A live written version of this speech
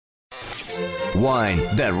Wine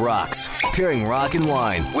that rocks. Pairing rock and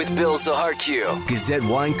wine with Bill Zaharkiw, Gazette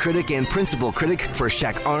wine critic and principal critic for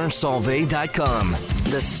ChacArnSalve.com.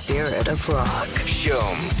 The spirit of rock.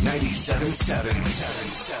 Shom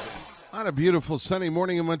 97.7. On a beautiful sunny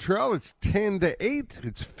morning in Montreal, it's 10 to 8.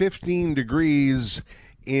 It's 15 degrees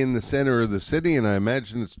in the center of the city, and I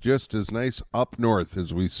imagine it's just as nice up north,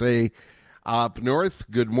 as we say. Up north,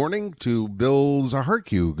 good morning to Bill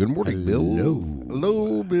Zaharkiw. Good morning, Hello. Bill.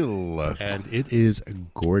 Hello, Bill. And it is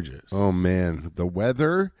gorgeous. Oh, man. The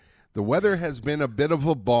weather has been a bit of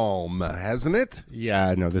a balm, hasn't it?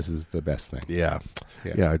 Yeah, no, this is the best thing. Yeah.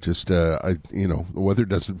 The weather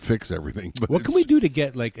doesn't fix everything. But What can we do to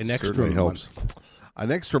get like an extra certainly month? helps.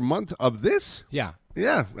 An extra month of this? Yeah.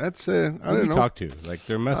 Yeah, that's, I Who do don't we know. talk to? Like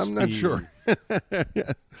there must I'm not be... sure.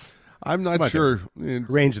 I'm not Come on, sure.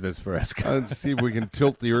 Arrange this for us. Let's see if we can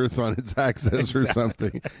tilt the Earth on its axis or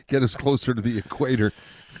something. Get us closer to the equator.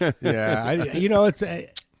 Yeah, it's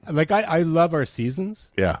I love our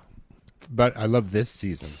seasons, Yeah. but I love this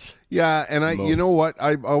season. Yeah, and you know what?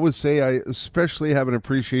 I always say I especially have an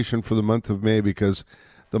appreciation for the month of May because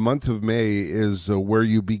the month of May is where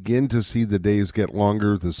you begin to see the days get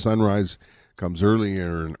longer. The sunrise comes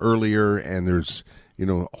earlier and earlier, and there's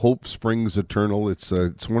hope springs eternal. It's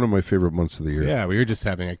one of my favorite months of the year. Yeah, we were just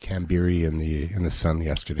having a Canberry in the sun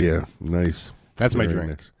yesterday. Yeah, nice. That's my Very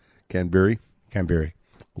drink. nice. Canberry. Canberry,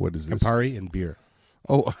 What is this? Campari, and beer.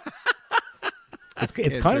 Oh, It's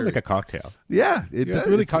kind of like a cocktail. yeah. It does.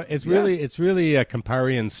 It's really a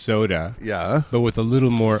Campari and soda, Yeah. but with a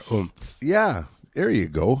little more oomph. Yeah. There you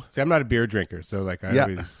go. See, I'm not a beer drinker, so I Yeah.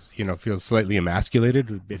 always, feel slightly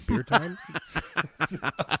emasculated at beer time.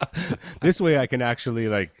 This way I can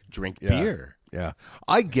actually drink beer. Yeah.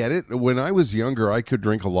 I get it. When I was younger, I could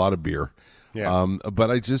drink a lot of beer. Yeah.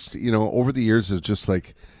 But I just, over the years, it's just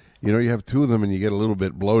like, you have two of them and you get a little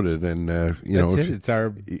bit bloated. And, That's it. It's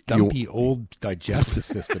our dumpy old digestive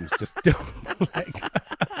systems. Just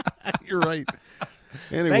You're right.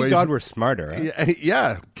 Anyway, thank God we're smarter. Huh?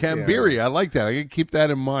 Yeah. Canberry. I like that. I can keep that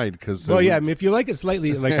in mind. Well, yeah. I mean, if you like it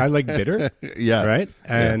slightly, I like bitter. Yeah. Right.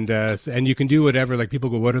 And and you can do whatever. Like people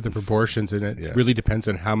go, what are the proportions? And it really depends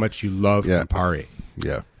on how much you love Campari.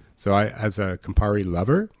 Yeah. So I, as a Campari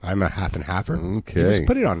lover, I'm a half and halfer. Okay. You just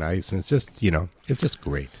put it on ice, and it's just it's just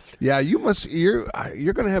great. Yeah, you're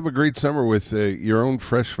going to have a great summer with your own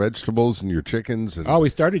fresh vegetables and your chickens. And Oh, we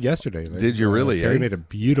started yesterday. Did you really, Carrie eh? made a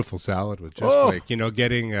beautiful salad with just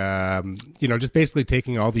getting, just basically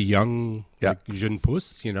taking all the young jeune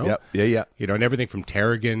pousses, Yep. Yeah. and everything from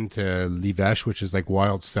tarragon to livèche, which is like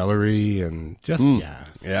wild celery, and just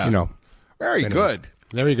Very good.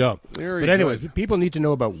 There you go. Very but anyways, good. people need to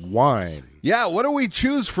know about wine. Yeah, what do we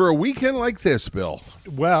choose for a weekend like this, Bill?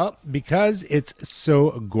 Well, because it's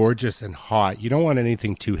so gorgeous and hot, you don't want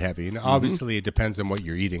anything too heavy. And obviously, it depends on what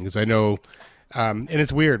you're eating. Because I know, and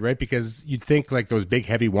it's weird, right? Because you'd think like those big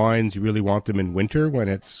heavy wines, you really want them in winter when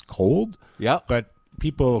it's cold. Yeah. But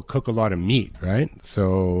people cook a lot of meat, right?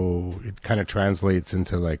 So it kind of translates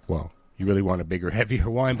into you really want a bigger, heavier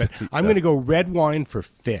wine. But I'm going to go red wine for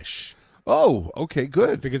fish. Oh, okay,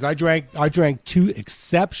 good. Because I drank two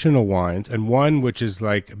exceptional wines, and one which is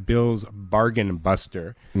like Bill's bargain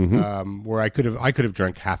buster, where I could have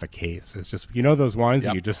drunk half a case. It's just those wines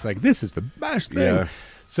that you're just like, this is the best thing. Yeah.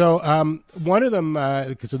 So one of them,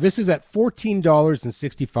 so this is at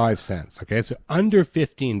 $14.65. Okay, so under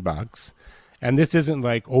 $15, and this isn't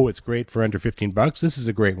like it's great for under $15. This is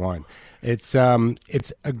a great wine. It's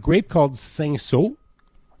a grape called Cinsault.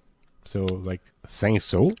 So like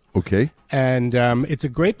Cinsault. Okay. And it's a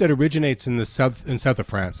grape that originates in south of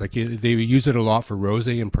France. Like they use it a lot for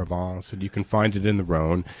rosé in Provence, and you can find it in the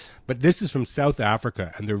Rhone. But this is from South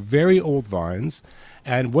Africa, and they're very old vines.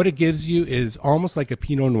 And what it gives you is almost like a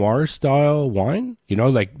Pinot Noir style wine.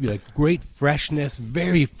 Like great freshness,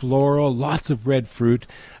 very floral, lots of red fruit.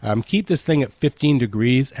 Keep this thing at 15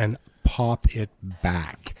 degrees and pop it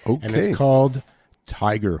back. Okay. And it's called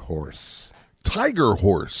Tiger Horse. Tiger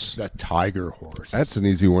Horse. The Tiger Horse. That's an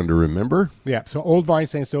easy one to remember. Yeah, so Old Vine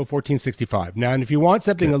Cinsault, $14.65. Now, and if you want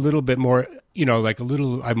something a little bit more, like a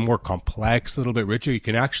little more complex, a little bit richer, you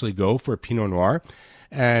can actually go for a Pinot Noir.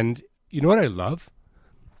 And you know what I love?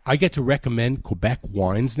 I get to recommend Quebec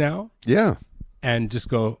wines now. Yeah. And just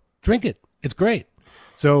go, drink it. It's great.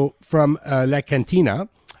 So from La Cantina,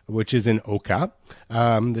 which is in Oka,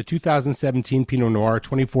 the 2017 Pinot Noir,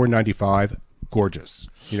 $24.95. Gorgeous,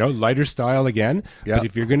 lighter style again. Yeah. But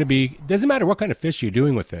if you're going to doesn't matter what kind of fish you're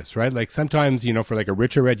doing with this, right? Like sometimes, for like a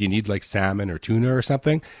richer red, you need like salmon or tuna or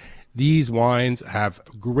something. These wines have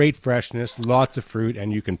great freshness, lots of fruit,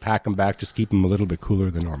 and you can pack them back, just keep them a little bit cooler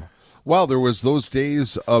than normal. Well, there was those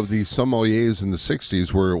days of the sommeliers in the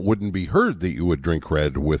 60s where it wouldn't be heard that you would drink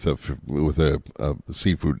red with a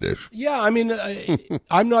seafood dish. Yeah, I mean,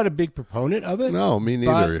 I'm not a big proponent of it. No, me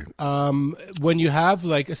neither. But, when you have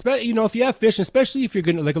like, if you have fish, especially if you're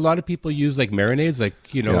gonna, like, a lot of people use like marinades, like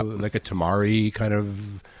like a tamari kind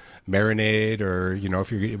of marinade, or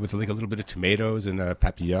if you're with like a little bit of tomatoes and a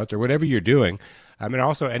papillote or whatever you're doing. I mean,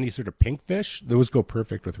 also any sort of pink fish, those go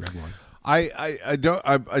perfect with red wine. I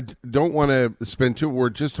don't want to spend too.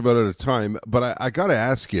 We're just about out of time, but I got to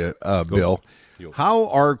ask you, Bill, how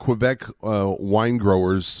are Quebec wine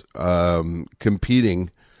growers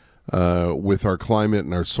competing with our climate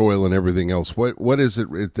and our soil and everything else? What is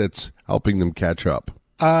it that's helping them catch up?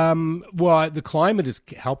 Well, the climate is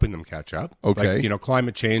helping them catch up. Okay. Like,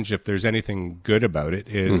 climate change, if there's anything good about it,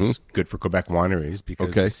 is good for Quebec wineries,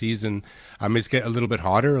 because the season, it's get a little bit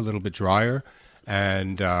hotter, a little bit drier.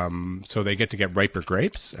 And so they get riper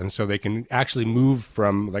grapes, and so they can actually move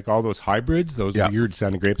from like all those hybrids, those weird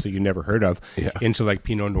sounding grapes that you never heard of, into like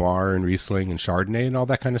Pinot Noir and Riesling and Chardonnay and all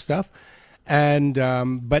that kind of stuff. And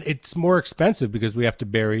but it's more expensive because we have to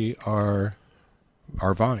bury our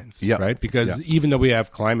vines, right? Because even though we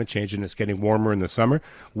have climate change and it's getting warmer in the summer,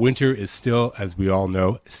 winter is still, as we all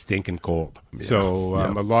know, stinking cold. So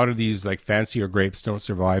a lot of these like fancier grapes don't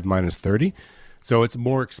survive -30, so it's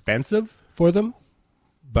more expensive for them.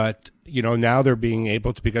 But now they're being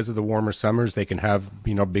able to, because of the warmer summers, they can have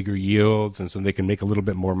bigger yields, and so they can make a little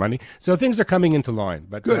bit more money. So things are coming into line.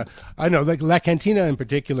 But I know, like La Cantina in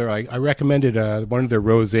particular, I recommended one of their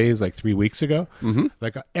rosés like 3 weeks ago.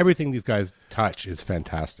 Like everything these guys touch is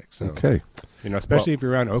fantastic. So especially if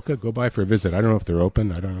you're around Oka, go by for a visit. I don't know if they're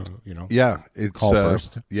open. I don't know. Yeah, it's call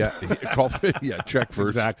first. Check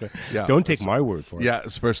first. Exactly. Yeah, don't take my word for it. Yeah,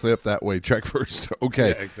 especially up that way. Check first. Okay.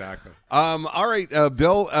 Yeah, exactly. All right,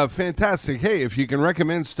 Bill. Fantastic. Hey, if you can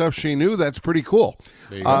recommend stuff she knew, that's pretty cool.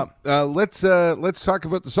 There you go. Let's talk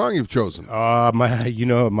about the song you've chosen.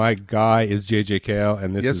 My guy is JJ Cale,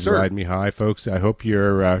 and this is Ride Me High, folks. I hope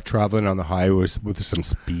you're traveling on the highway with some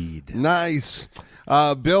speed. Nice.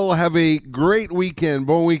 Bill, have a great weekend.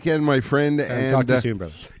 Bon weekend, my friend. And talk to you soon,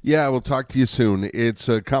 brother. Yeah, we'll talk to you soon. It's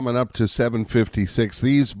coming up to 7:56.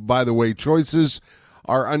 These, by the way, choices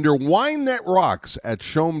are under Wine That Rocks at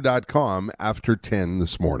showm.com after 10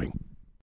 this morning.